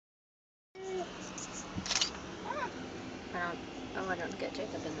didn't get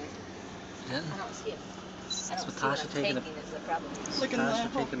Jacob in there. Yeah. I don't see him. I don't see Tasha what I'm taking taking is the problem.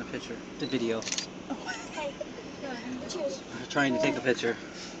 Tasha taking a picture. The video. Hey, cheers. Trying to take a picture.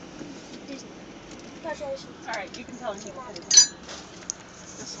 Congratulations. Alright, you can tell him.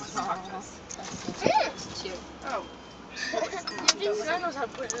 This one's my hot sauce. It's cheers. Oh. This guy knows how to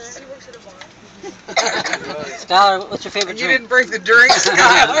put it in there. He works at a bar. Skylar, what's your favorite You drink? didn't bring the drink,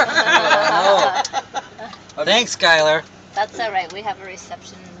 Skylar. No. Thanks, Skylar. That's alright. We have a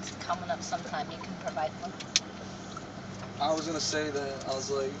reception coming up sometime. You can provide one. I was gonna say that I was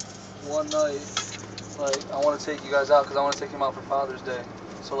like, one night, like I want to take you guys out because I want to take him out for Father's Day.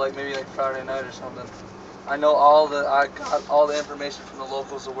 So like maybe like Friday night or something. I know I got all the information from the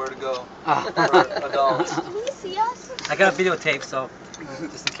locals of where to go for adults. Can you see us? I got a videotape, so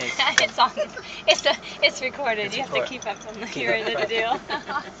just in case. It's on. It's recorded. It's you have recorded. to keep up on the hearing of the deal.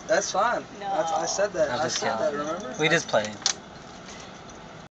 That's fine. No. I said that. I'm I just said kidding. that. Remember? We just playing.